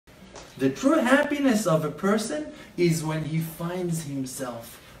The true happiness of a person is when he finds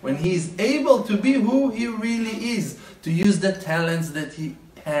himself, when he is able to be who he really is, to use the talents that he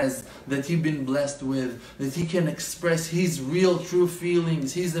has, that he's been blessed with, that he can express his real true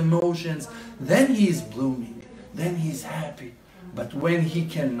feelings, his emotions. Then he is blooming, then he's happy. But when he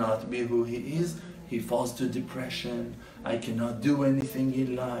cannot be who he is, he falls to depression. I cannot do anything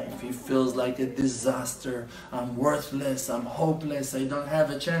in life. He feels like a disaster. I'm worthless, I'm hopeless, I don't have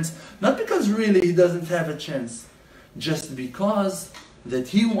a chance. Not because really he doesn't have a chance, just because that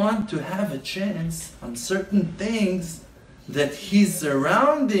he wants to have a chance on certain things that his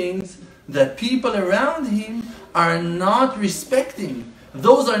surroundings, that people around him are not respecting.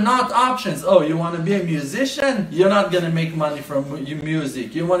 Those are not options. Oh, you want to be a musician? You're not going to make money from your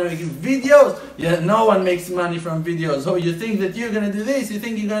music. You want to make videos? Yeah, no one makes money from videos. Oh, you think that you're going to do this? You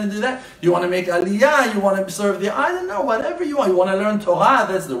think you're going to do that? You want to make aliyah? You want to serve the, I don't know, whatever you want. You want to learn Torah?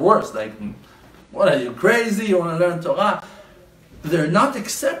 That's the worst. Like, what are you, crazy? You want to learn Torah? They're not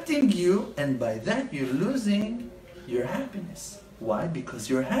accepting you, and by that you're losing your happiness. Why? Because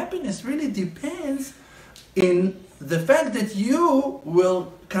your happiness really depends in the fact that you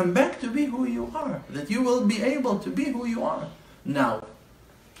will come back to be who you are, that you will be able to be who you are. Now,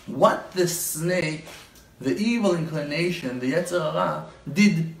 what the snake, the evil inclination, the Yetzer Hara,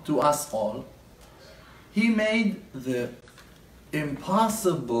 did to us all, he made the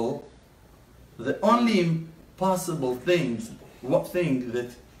impossible, the only impossible thing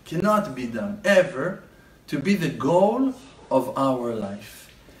that cannot be done ever, to be the goal of our life.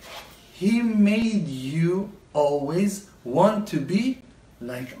 He made you always want to be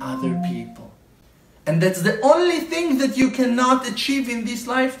like other people. And that's the only thing that you cannot achieve in this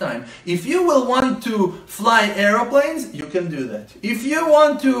lifetime. If you will want to fly airplanes, you can do that. If you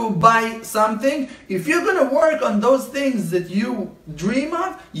want to buy something, if you're going to work on those things that you dream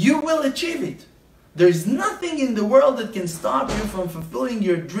of, you will achieve it. There is nothing in the world that can stop you from fulfilling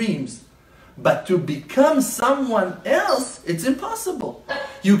your dreams. But to become someone else, it's impossible.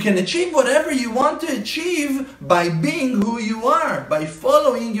 You can achieve whatever you want to achieve by being who you are, by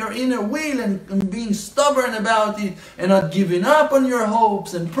following your inner will and being stubborn about it and not giving up on your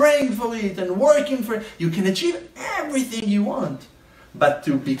hopes and praying for it and working for it. You can achieve everything you want. But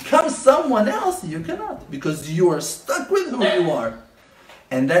to become someone else, you cannot, because you are stuck with who you are.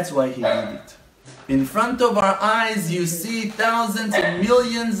 And that's why he did it. In front of our eyes, you see thousands and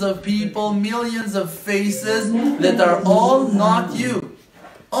millions of people, millions of faces that are all not you.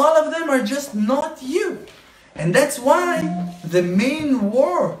 All of them are just not you. And that's why the main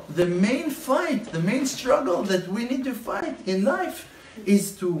war, the main fight, the main struggle that we need to fight in life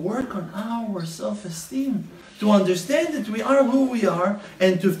is to work on our self-esteem, to understand that we are who we are,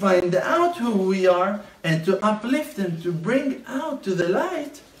 and to find out who we are, and to uplift and to bring out to the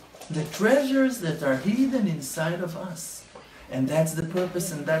light the treasures that are hidden inside of us. And that's the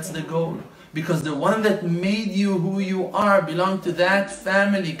purpose and that's the goal. Because the one that made you who you are belong to that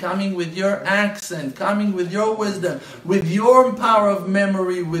family, coming with your accent, coming with your wisdom, with your power of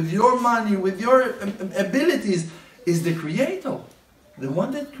memory, with your money, with your abilities, is the Creator. The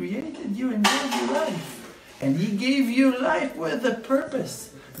one that created you and gave you life. And He gave you life with a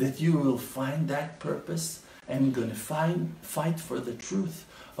purpose. That you will find that purpose and going to fight for the truth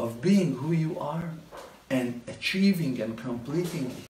of being who you are and achieving and completing